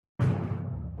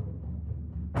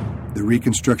The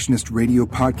Reconstructionist Radio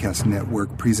Podcast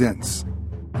Network presents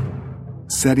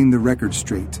Setting the Record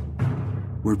Straight,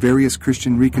 where various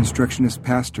Christian Reconstructionist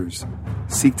pastors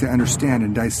seek to understand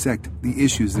and dissect the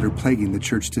issues that are plaguing the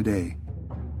church today,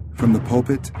 from the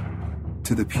pulpit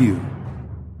to the pew.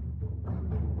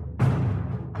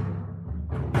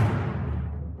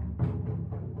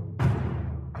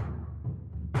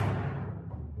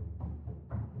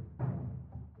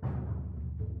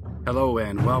 Hello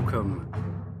and welcome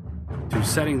to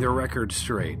Setting the Record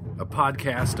Straight, a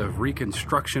podcast of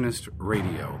Reconstructionist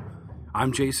Radio.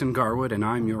 I'm Jason Garwood, and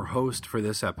I'm your host for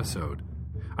this episode.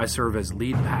 I serve as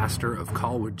lead pastor of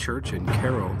Colwood Church in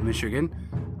Cairo, Michigan.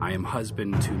 I am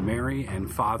husband to Mary and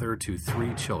father to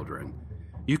 3 children.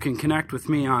 You can connect with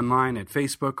me online at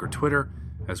Facebook or Twitter,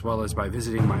 as well as by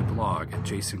visiting my blog at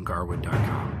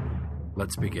jasongarwood.com.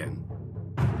 Let's begin.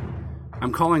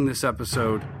 I'm calling this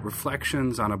episode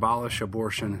Reflections on Abolish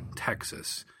Abortion,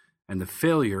 Texas, and the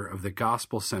Failure of the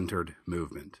Gospel-Centered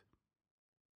Movement.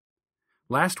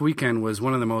 Last weekend was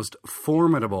one of the most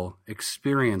formidable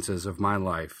experiences of my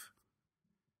life.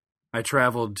 I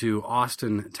traveled to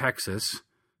Austin, Texas,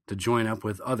 to join up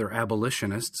with other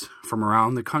abolitionists from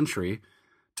around the country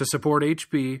to support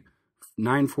HB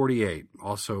 948,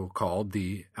 also called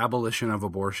the Abolition of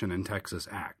Abortion in Texas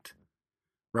Act.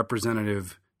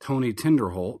 Representative Tony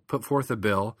Tinderholt put forth a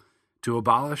bill to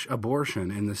abolish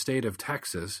abortion in the state of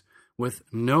Texas with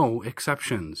no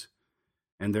exceptions,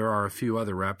 and there are a few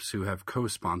other reps who have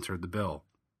co-sponsored the bill.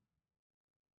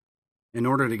 In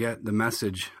order to get the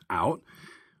message out,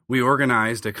 we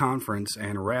organized a conference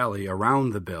and rally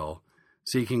around the bill,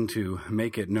 seeking to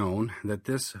make it known that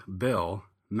this bill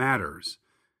matters,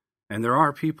 and there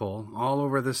are people all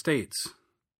over the states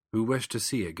who wish to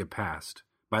see it get passed.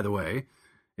 By the way,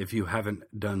 if you haven't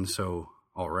done so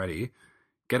already,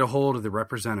 get a hold of the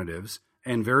representatives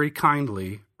and very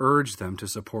kindly urge them to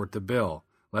support the bill.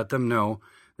 Let them know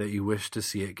that you wish to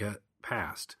see it get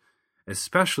passed,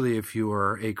 especially if you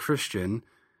are a Christian,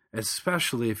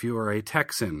 especially if you are a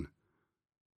Texan.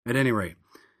 At any rate,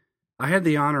 I had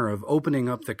the honor of opening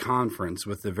up the conference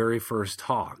with the very first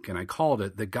talk, and I called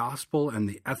it The Gospel and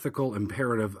the Ethical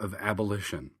Imperative of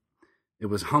Abolition. It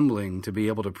was humbling to be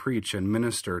able to preach and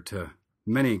minister to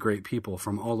many great people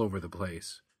from all over the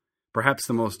place. Perhaps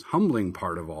the most humbling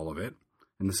part of all of it,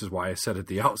 and this is why I said at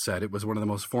the outset it was one of the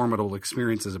most formidable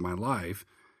experiences of my life,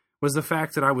 was the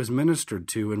fact that I was ministered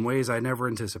to in ways I never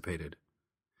anticipated.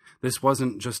 This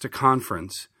wasn't just a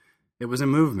conference, it was a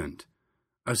movement,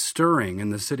 a stirring in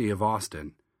the city of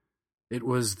Austin. It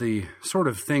was the sort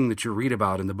of thing that you read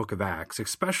about in the book of Acts,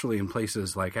 especially in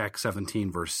places like Acts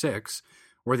 17, verse 6,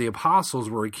 where the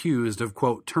apostles were accused of,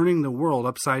 quote, turning the world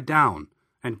upside down,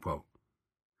 end quote.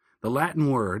 The Latin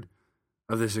word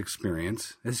of this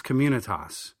experience is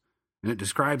communitas, and it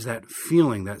describes that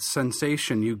feeling, that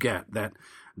sensation you get, that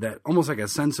almost like a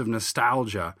sense of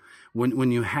nostalgia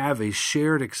when you have a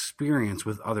shared experience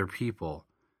with other people,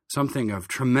 something of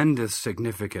tremendous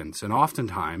significance, and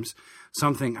oftentimes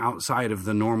something outside of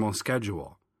the normal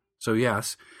schedule. So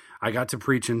yes, I got to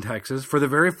preach in Texas for the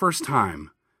very first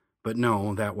time, but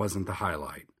no, that wasn't the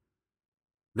highlight.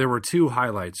 There were 2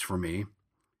 highlights for me,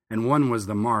 and one was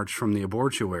the march from the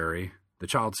abortuary, the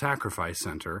Child Sacrifice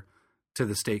Center, to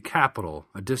the state capitol,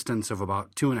 a distance of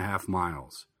about 2.5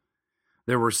 miles.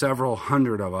 There were several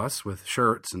hundred of us with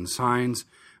shirts and signs,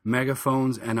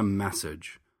 megaphones, and a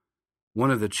message. One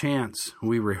of the chants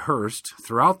we rehearsed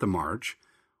throughout the march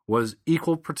was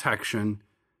equal protection,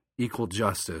 equal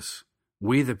justice.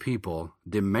 We the people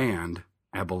demand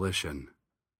abolition.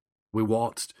 We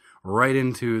waltzed right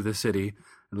into the city,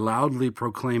 loudly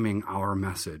proclaiming our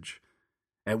message.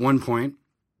 At one point,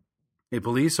 a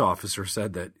police officer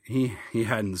said that he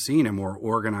hadn't seen a more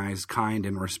organized, kind,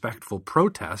 and respectful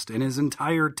protest in his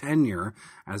entire tenure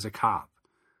as a cop.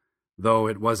 Though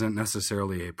it wasn't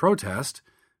necessarily a protest,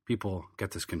 people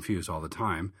get this confused all the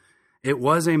time, it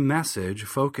was a message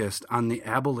focused on the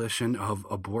abolition of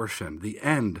abortion, the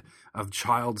end of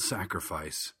child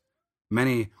sacrifice.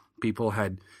 Many people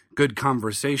had good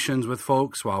conversations with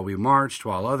folks while we marched,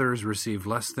 while others received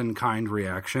less than kind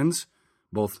reactions,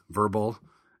 both verbal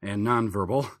and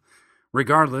nonverbal.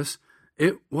 Regardless,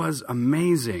 it was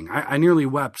amazing. I nearly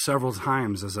wept several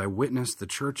times as I witnessed the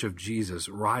Church of Jesus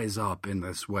rise up in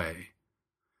this way.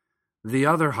 The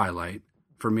other highlight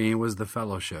for me was the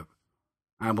fellowship.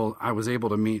 I was able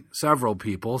to meet several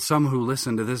people, some who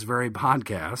listen to this very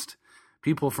podcast,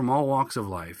 people from all walks of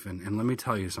life. And let me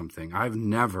tell you something. I've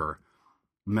never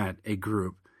met a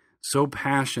group so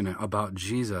passionate about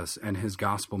Jesus and his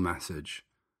gospel message.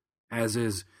 As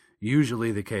is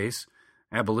usually the case,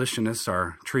 abolitionists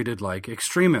are treated like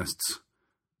extremists.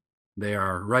 They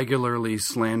are regularly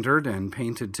slandered and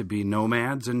painted to be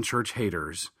nomads and church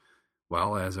haters.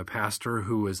 Well, as a pastor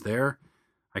who was there,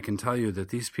 I can tell you that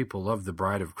these people love the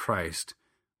bride of Christ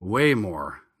way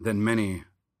more than many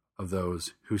of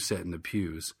those who sit in the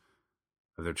pews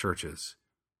of their churches.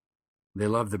 They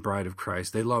love the bride of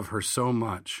Christ. They love her so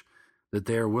much that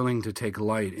they are willing to take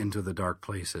light into the dark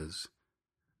places.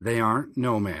 They aren't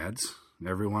nomads.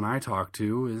 Everyone I talk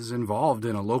to is involved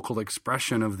in a local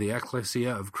expression of the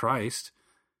ecclesia of Christ,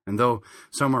 and though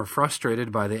some are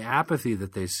frustrated by the apathy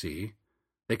that they see,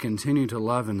 they continue to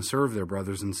love and serve their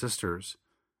brothers and sisters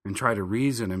and try to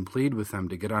reason and plead with them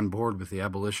to get on board with the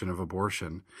abolition of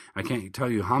abortion. I can't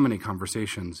tell you how many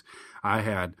conversations I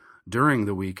had during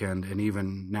the weekend and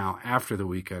even now after the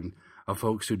weekend of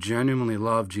folks who genuinely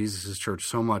love Jesus' church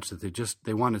so much that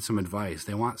they wanted some advice.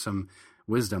 They want some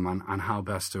wisdom on how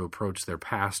best to approach their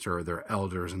pastor or their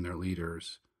elders and their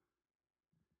leaders.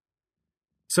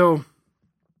 So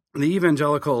the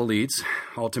evangelical elites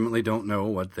ultimately don't know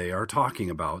what they are talking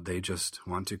about. They just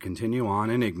want to continue on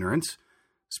in ignorance,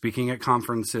 speaking at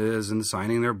conferences and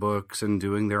signing their books and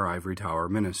doing their ivory tower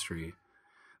ministry.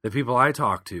 The people I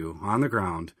talked to on the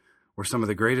ground were some of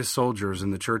the greatest soldiers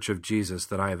in the Church of Jesus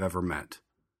that I have ever met.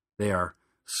 They are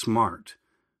smart,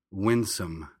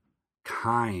 winsome,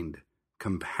 kind,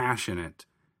 compassionate,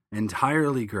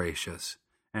 entirely gracious,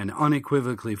 and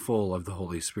unequivocally full of the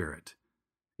Holy Spirit.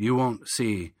 You won't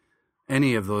see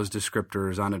any of those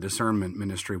descriptors on a discernment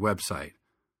ministry website,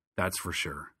 that's for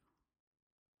sure.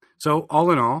 So, all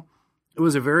in all, it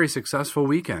was a very successful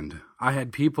weekend. I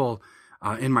had people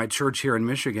in my church here in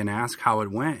Michigan ask how it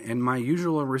went, and my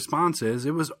usual response is,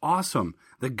 it was awesome.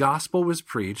 The gospel was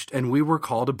preached, and we were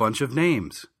called a bunch of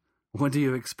names. What do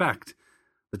you expect?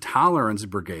 The Tolerance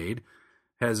Brigade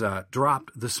has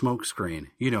dropped the smokescreen.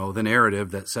 You know, the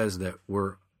narrative that says that we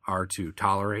are to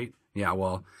tolerate. Yeah,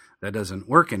 well, that doesn't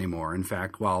work anymore. In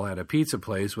fact, while at a pizza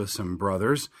place with some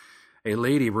brothers, a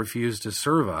lady refused to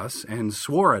serve us and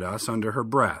swore at us under her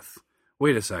breath.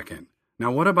 Wait a second.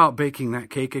 Now, what about baking that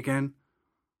cake again?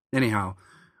 Anyhow,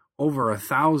 over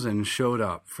 1,000 showed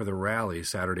up for the rally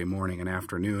Saturday morning and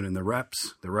afternoon, and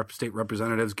the state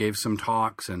representatives gave some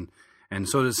talks, and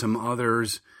so did some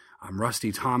others.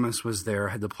 Rusty Thomas was there.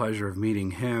 I had the pleasure of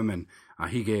meeting him, and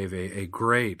he gave a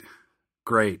great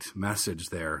message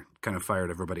there, kind of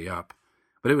fired everybody up.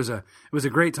 But it was a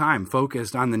great time,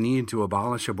 focused on the need to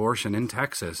abolish abortion in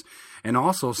Texas, and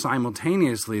also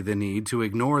simultaneously the need to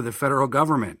ignore the federal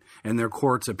government and their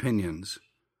court's opinions.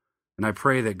 And I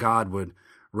pray that God would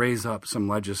raise up some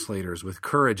legislators with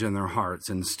courage in their hearts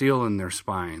and steel in their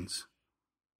spines.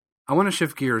 I want to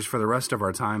shift gears for the rest of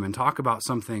our time and talk about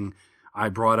something I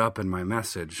brought up in my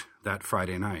message that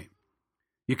Friday night.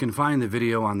 You can find the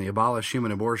video on the Abolish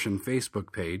Human Abortion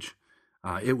Facebook page.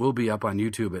 It will be up on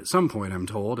YouTube at some point, I'm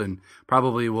told, and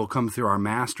probably will come through our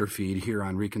master feed here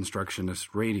on Reconstructionist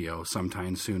Radio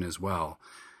sometime soon as well.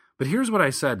 But here's what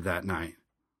I said that night.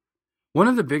 One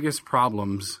of the biggest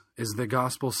problems is the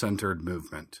gospel-centered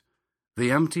movement. The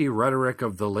empty rhetoric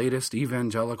of the latest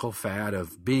evangelical fad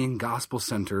of being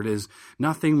gospel-centered is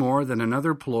nothing more than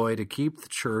another ploy to keep the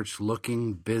church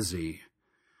looking busy.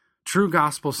 True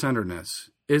gospel-centeredness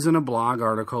isn't a blog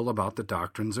article about the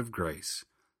doctrines of grace.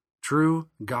 True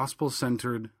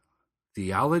gospel-centered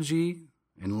theology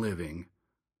and living,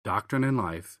 doctrine and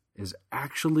life, is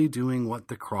actually doing what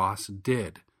the cross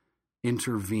did: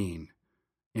 intervene,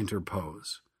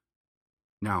 interpose.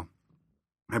 Now,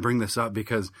 I bring this up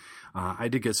because I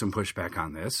did get some pushback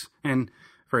on this, and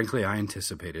frankly, I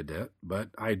anticipated it, but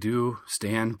I do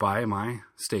stand by my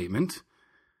statement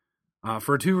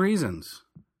for two reasons.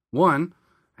 One,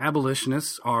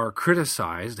 abolitionists are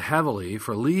criticized heavily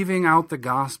for leaving out the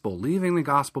gospel, leaving the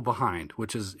gospel behind,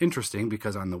 which is interesting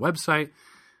because on the website,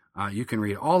 you can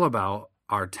read all about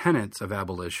our tenets of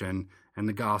abolition, and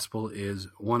the gospel is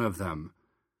one of them.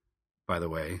 By the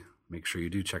way, make sure you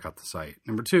do check out the site.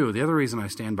 Number two, the other reason I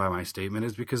stand by my statement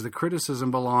is because the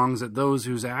criticism belongs at those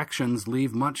whose actions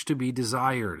leave much to be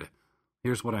desired.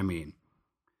 Here's what I mean.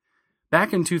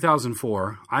 Back in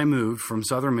 2004, I moved from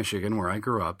southern Michigan, where I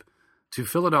grew up, to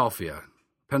Philadelphia,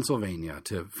 Pennsylvania,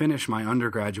 to finish my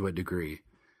undergraduate degree.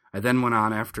 I then went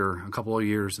on after a couple of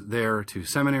years there to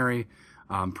seminary,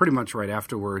 pretty much right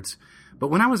afterwards. But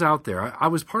when I was out there, I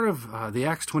was part of the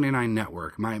Acts 29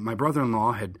 network. My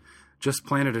brother-in-law had just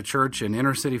planted a church in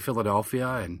inner city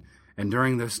Philadelphia, and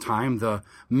during this time, the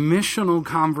missional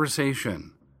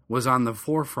conversation was on the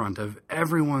forefront of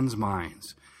everyone's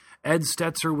minds. Ed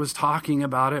Stetzer was talking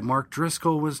about it. Mark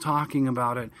Driscoll was talking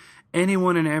about it.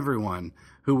 Anyone and everyone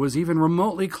who was even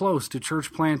remotely close to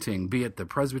church planting, be it the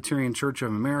Presbyterian Church of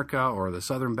America or the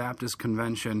Southern Baptist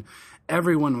Convention.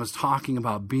 Everyone was talking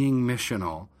about being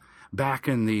missional. Back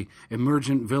in the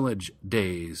Emergent Village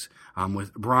days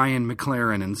with Brian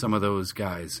McLaren and some of those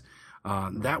guys.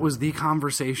 That was the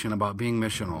conversation about being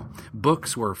missional.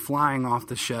 Books were flying off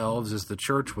the shelves as the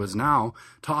church was now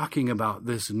talking about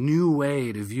this new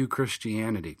way to view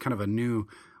Christianity, kind of a new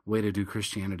way to do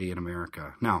Christianity in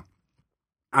America. Now,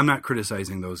 I'm not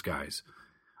criticizing those guys.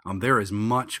 There is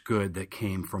much good that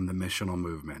came from the missional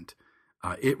movement.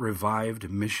 It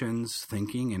revived missions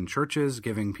thinking in churches,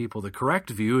 giving people the correct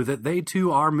view that they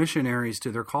too are missionaries to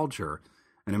their culture,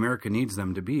 and America needs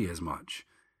them to be as much.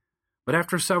 But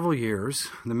after several years,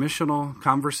 the missional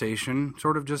conversation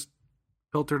sort of just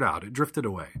filtered out. It drifted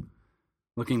away.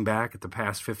 Looking back at the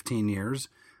past 15 years,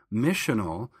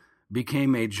 missional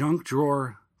became a junk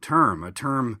drawer term, a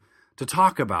term to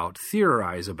talk about,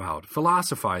 theorize about,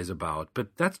 philosophize about,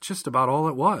 but that's just about all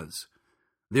it was.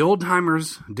 The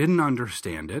old-timers didn't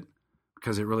understand it,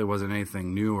 because it really wasn't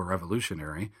anything new or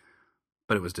revolutionary,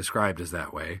 but it was described as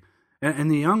that way. And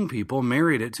the young people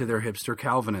married it to their hipster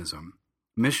Calvinism.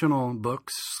 Missional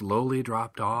books slowly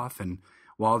dropped off, and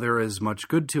while there is much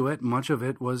good to it, much of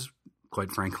it was,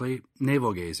 quite frankly,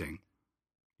 navel-gazing.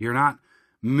 You're not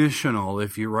missional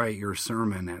if you write your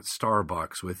sermon at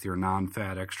Starbucks with your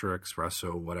non-fat extra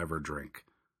espresso whatever drink.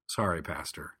 Sorry,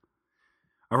 Pastor.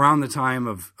 Around the time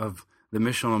of the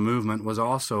missional movement was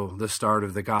also the start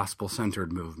of the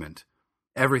gospel-centered movement.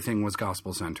 Everything was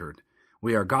gospel-centered.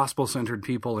 We are gospel-centered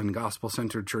people in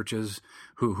gospel-centered churches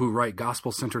who write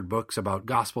gospel-centered books about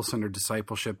gospel-centered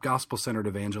discipleship, gospel-centered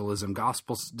evangelism,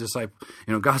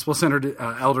 gospel-centered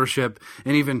eldership,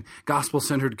 and even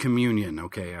gospel-centered communion.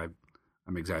 Okay,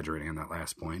 I'm exaggerating on that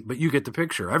last point, but you get the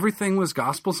picture. Everything was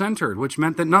gospel-centered, which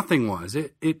meant that nothing was.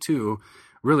 It too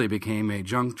really became a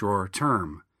junk drawer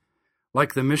term.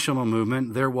 Like the missional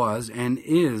movement, there was and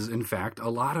is, in fact, a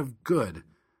lot of good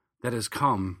that has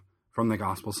come from the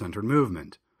gospel-centered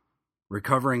movement.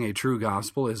 Recovering a true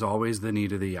gospel is always the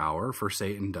need of the hour, for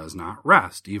Satan does not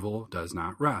rest. Evil does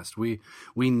not rest. We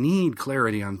need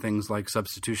clarity on things like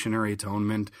substitutionary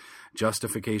atonement,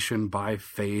 justification by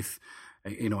faith,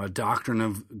 a doctrine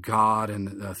of God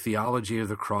and a theology of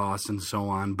the cross and so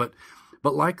on. But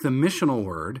like the missional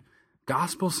word,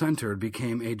 gospel-centered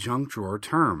became a junk drawer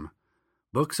term.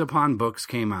 Books upon books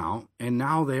came out, and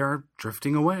now they are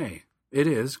drifting away. It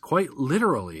is, quite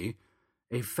literally,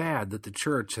 a fad that the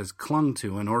church has clung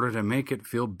to in order to make it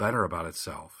feel better about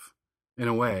itself. In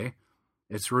a way,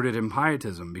 it's rooted in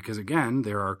pietism, because again,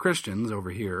 there are Christians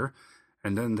over here,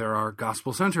 and then there are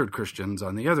gospel-centered Christians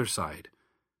on the other side,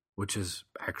 which is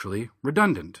actually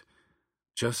redundant,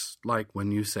 just like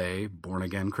when you say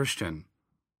born-again Christian.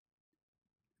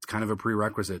 It's kind of a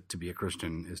prerequisite to be a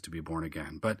Christian is to be born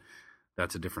again, but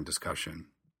that's a different discussion.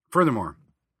 Furthermore,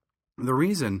 the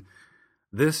reason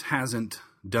this hasn't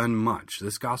done much,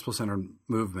 this gospel-centered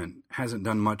movement hasn't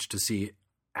done much to see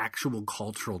actual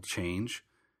cultural change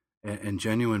and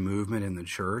genuine movement in the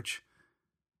church,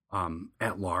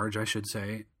 at large, I should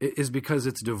say, is because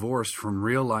it's divorced from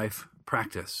real-life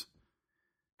practice.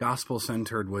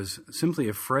 Gospel-centered was simply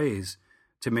a phrase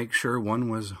to make sure one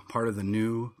was part of the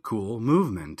new, cool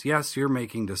movement. Yes, you're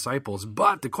making disciples,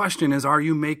 but the question is, are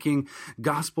you making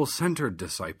gospel-centered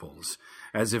disciples?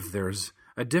 As if there's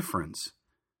a difference.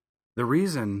 The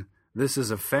reason this is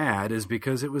a fad is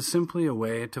because it was simply a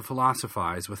way to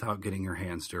philosophize without getting your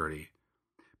hands dirty.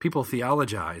 People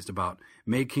theologized about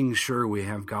making sure we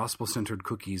have gospel-centered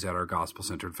cookies at our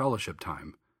gospel-centered fellowship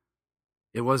time.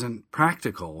 It wasn't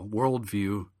practical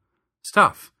worldview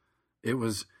stuff. It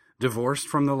was divorced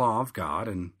from the law of God,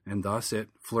 and thus it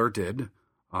flirted,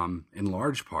 in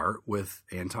large part, with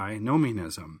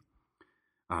antinomianism.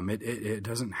 It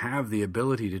doesn't have the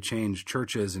ability to change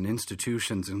churches and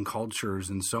institutions and cultures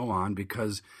and so on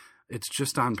because it's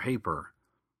just on paper.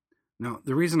 Now,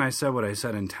 the reason I said what I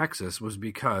said in Texas was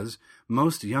because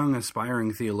most young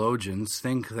aspiring theologians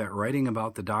think that writing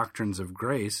about the doctrines of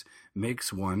grace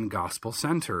makes one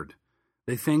gospel-centered.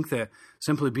 They think that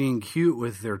simply being cute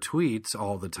with their tweets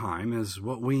all the time is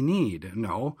what we need.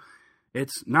 No,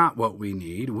 it's not what we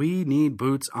need. We need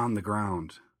boots on the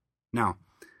ground. Now,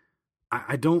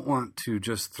 I don't want to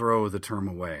just throw the term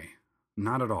away.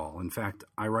 Not at all. In fact,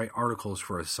 I write articles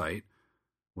for a site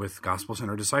with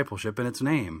gospel-centered discipleship in its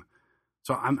name.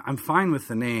 So I'm fine with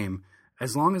the name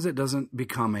as long as it doesn't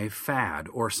become a fad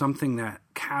or something that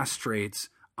castrates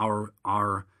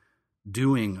our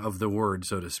doing of the word,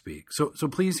 so to speak. So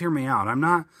please hear me out. I'm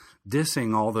not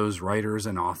dissing all those writers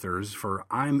and authors, for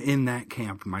I'm in that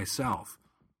camp myself.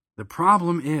 The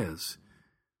problem is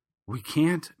We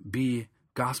can't be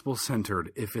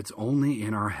gospel-centered if it's only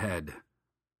in our head.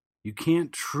 You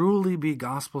can't truly be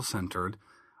gospel-centered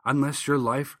unless your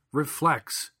life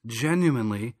reflects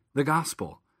genuinely the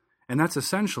gospel. And that's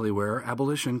essentially where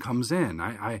abolition comes in.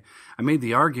 I made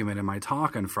the argument in my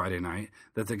talk on Friday night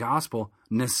that the gospel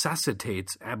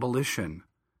necessitates abolition.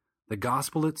 The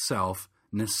gospel itself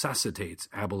necessitates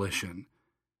abolition.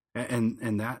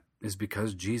 And that is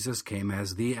because Jesus came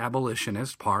as the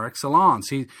abolitionist par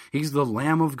excellence. He's the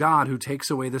Lamb of God who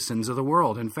takes away the sins of the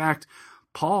world. In fact,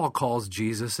 Paul calls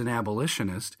Jesus an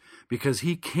abolitionist because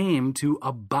he came to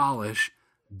abolish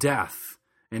death.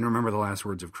 And remember the last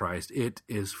words of Christ, it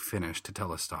is finished,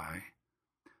 tetelestai.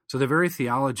 So the very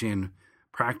theology and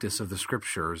practice of the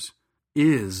Scriptures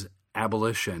is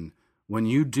abolition. When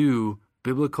you do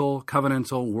biblical,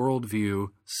 covenantal, worldview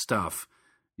stuff,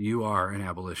 you are an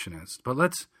abolitionist. But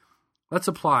let's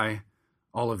apply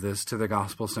all of this to the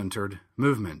gospel-centered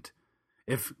movement.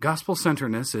 If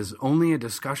gospel-centeredness is only a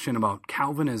discussion about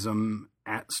Calvinism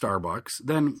at Starbucks,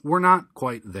 then we're not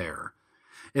quite there.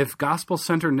 If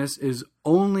gospel-centeredness is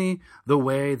only the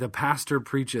way the pastor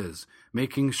preaches,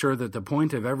 making sure that the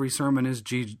point of every sermon is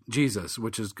Jesus,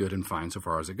 which is good and fine so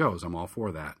far as it goes, I'm all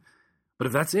for that. But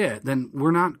if that's it, then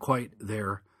we're not quite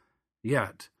there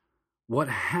yet. What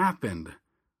happened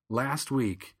last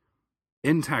week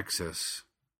in Texas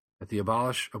at the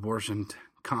Abolish Abortion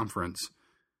Conference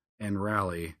and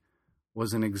rally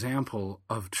was an example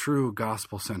of true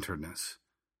gospel-centeredness.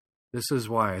 This is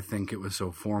why I think it was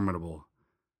so formidable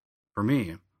for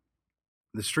me.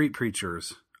 The street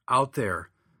preachers out there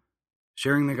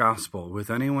sharing the gospel with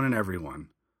anyone and everyone,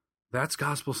 that's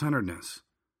gospel-centeredness.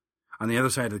 On the other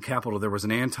side of the Capitol, there was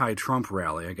an anti-Trump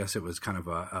rally. I guess it was kind of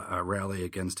a rally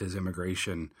against his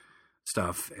immigration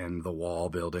stuff and the wall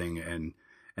building.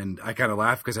 And I kind of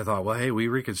laughed because I thought, well, hey, we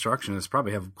Reconstructionists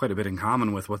probably have quite a bit in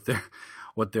common with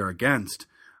what they're against.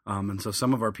 And so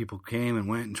some of our people came and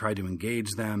went and tried to engage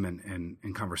them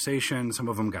in conversation. Some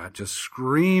of them got just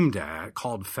screamed at,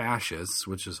 called fascists,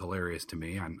 which is hilarious to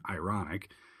me and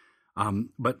ironic.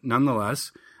 But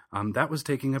nonetheless, that was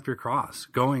taking up your cross,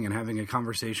 going and having a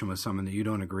conversation with someone that you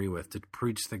don't agree with to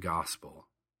preach the gospel.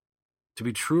 To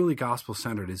be truly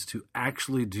gospel-centered is to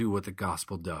actually do what the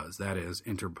gospel does, that is,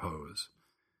 interpose.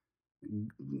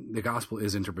 The gospel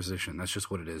is interposition. That's just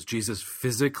what it is. Jesus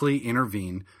physically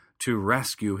intervened to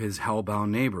rescue his hell-bound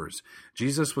neighbors.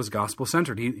 Jesus was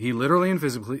gospel-centered. He literally and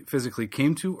physically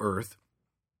came to earth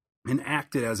and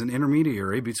acted as an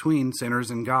intermediary between sinners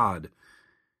and God.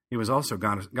 He was also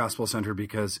gospel-centered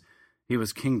because he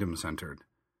was kingdom-centered.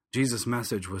 Jesus'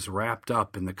 message was wrapped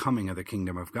up in the coming of the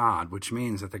kingdom of God, which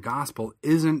means that the gospel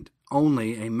isn't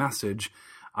only a message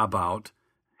about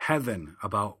heaven,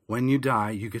 about when you die,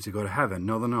 you get to go to heaven.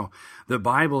 No. The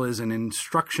Bible is an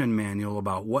instruction manual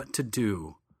about what to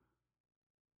do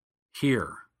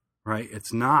here, right?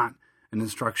 It's not an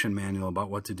instruction manual about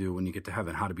what to do when you get to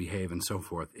heaven, how to behave and so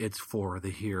forth. It's for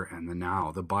the here and the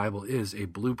now. The Bible is a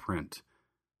blueprint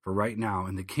for right now,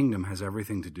 and the kingdom has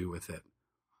everything to do with it.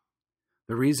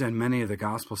 The reason many of the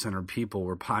gospel-centered people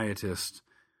were pietists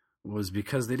was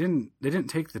because they didn't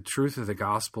take the truth of the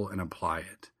gospel and apply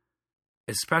it,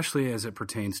 especially as it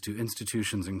pertains to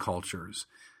institutions and cultures.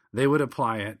 They would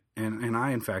apply it, and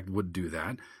I, in fact, would do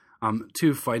that,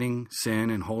 to fighting sin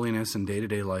and holiness and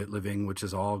day-to-day living, which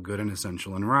is all good and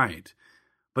essential and right.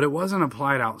 But it wasn't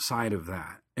applied outside of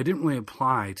that. It didn't really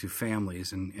apply to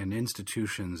families and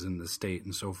institutions in the state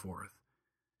and so forth.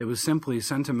 It was simply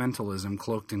sentimentalism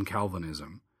cloaked in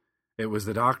Calvinism. It was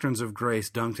the doctrines of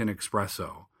grace dunked in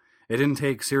espresso. It didn't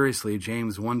take seriously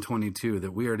James 1:22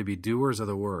 that we are to be doers of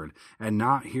the word and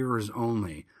not hearers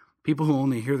only. People who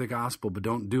only hear the gospel but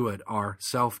don't do it are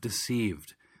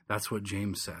self-deceived. That's what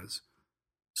James says.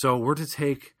 So we're to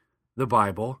take the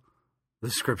Bible,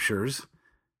 the scriptures,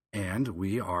 and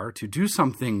we are to do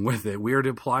something with it. We are to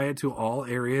apply it to all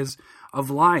areas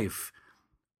of life,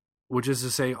 which is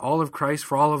to say all of Christ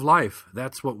for all of life.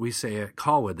 That's what we say at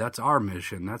Colwood. That's our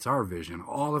mission. That's our vision.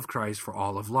 All of Christ for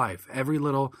all of life. Every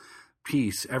little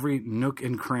piece, every nook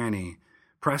and cranny,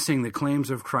 pressing the claims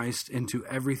of Christ into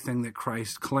everything that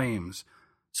Christ claims.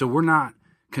 So we're not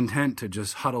content to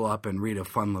just huddle up and read a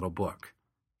fun little book.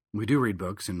 We do read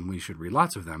books, and we should read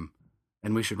lots of them,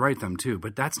 and we should write them too,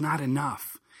 but that's not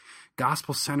enough.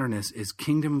 Gospel-centeredness is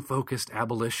kingdom-focused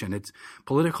abolition. It's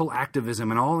political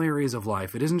activism in all areas of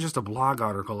life. It isn't just a blog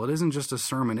article. It isn't just a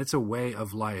sermon. It's a way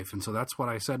of life. And so that's what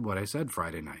I said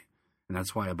Friday night. And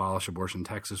that's why Abolish Abortion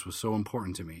Texas was so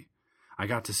important to me. I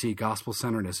got to see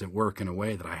gospel-centeredness at work in a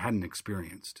way that I hadn't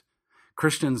experienced.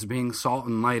 Christians being salt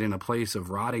and light in a place of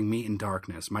rotting meat and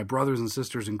darkness. My brothers and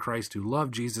sisters in Christ who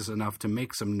love Jesus enough to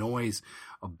make some noise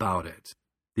about it.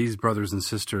 These brothers and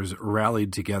sisters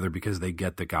rallied together because they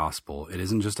get the gospel. It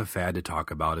isn't just a fad to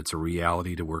talk about, it's a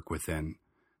reality to work within.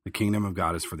 The kingdom of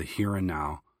God is for the here and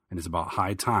now, and it's about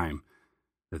high time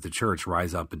that the church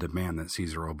rise up and demand that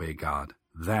Caesar obey God.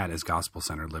 That is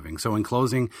gospel-centered living. So in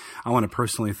closing, I want to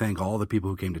personally thank all the people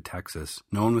who came to Texas.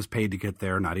 No one was paid to get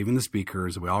there, not even the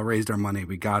speakers. We all raised our money.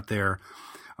 We got there.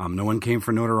 No one came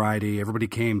for notoriety. Everybody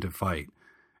came to fight.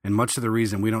 And much of the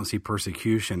reason we don't see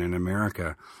persecution in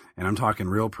America, and I'm talking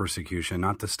real persecution,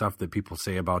 not the stuff that people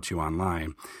say about you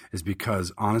online, is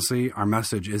because, honestly, our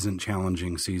message isn't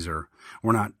challenging Caesar.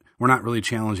 We're not really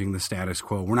challenging the status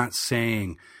quo. We're not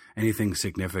saying anything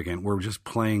significant. We're just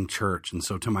playing church. And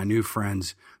so to my new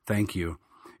friends, thank you.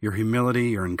 Your humility,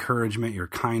 your encouragement, your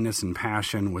kindness and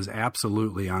passion was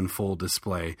absolutely on full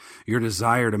display. Your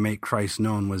desire to make Christ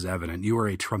known was evident. You are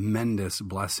a tremendous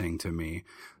blessing to me.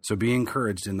 So be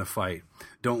encouraged in the fight.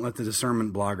 Don't let the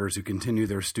discernment bloggers who continue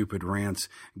their stupid rants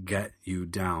get you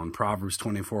down. Proverbs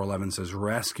 24:11 says,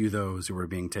 rescue those who are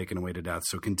being taken away to death.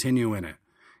 So continue in it.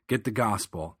 Get the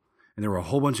gospel. And there were a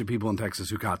whole bunch of people in Texas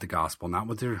who got the gospel, not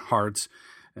with their hearts,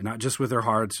 and not just with their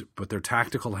hearts, but their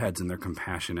tactical heads and their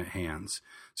compassionate hands.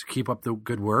 So keep up the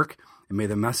good work, and may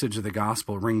the message of the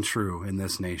gospel ring true in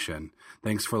this nation.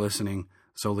 Thanks for listening.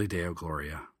 Soli Deo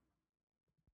Gloria.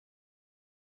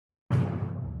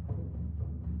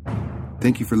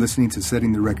 Thank you for listening to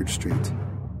Setting the Record Straight.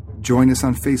 Join us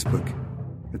on Facebook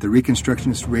at the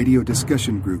Reconstructionist Radio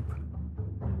Discussion Group.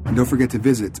 And don't forget to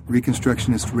visit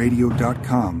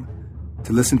ReconstructionistRadio.com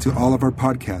to listen to all of our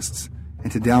podcasts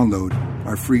and to download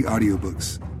our free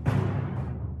audiobooks.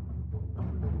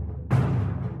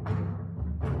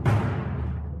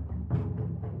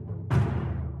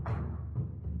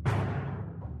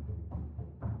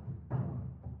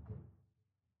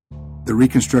 The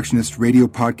Reconstructionist Radio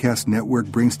Podcast Network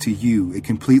brings to you a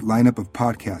complete lineup of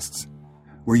podcasts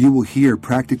where you will hear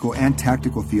practical and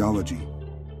tactical theology.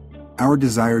 Our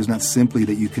desire is not simply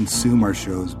that you consume our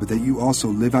shows, but that you also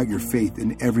live out your faith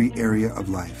in every area of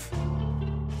life.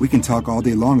 We can talk all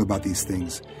day long about these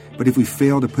things, but if we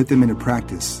fail to put them into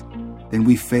practice, then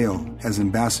we fail as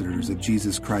ambassadors of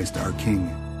Jesus Christ, our King.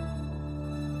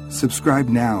 Subscribe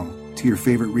now to your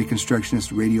favorite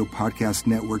Reconstructionist Radio Podcast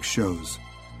Network shows,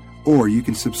 or you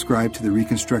can subscribe to the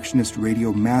Reconstructionist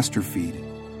Radio Master Feed,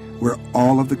 where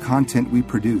all of the content we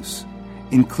produce,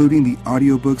 including the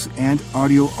audiobooks and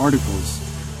audio articles,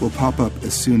 will pop up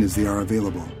as soon as they are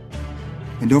available.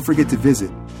 And don't forget to visit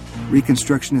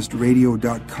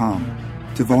ReconstructionistRadio.com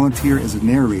to volunteer as a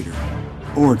narrator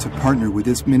or to partner with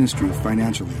this ministry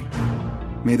financially.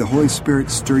 May the Holy Spirit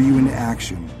stir you into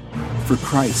action for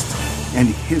Christ and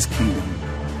His kingdom.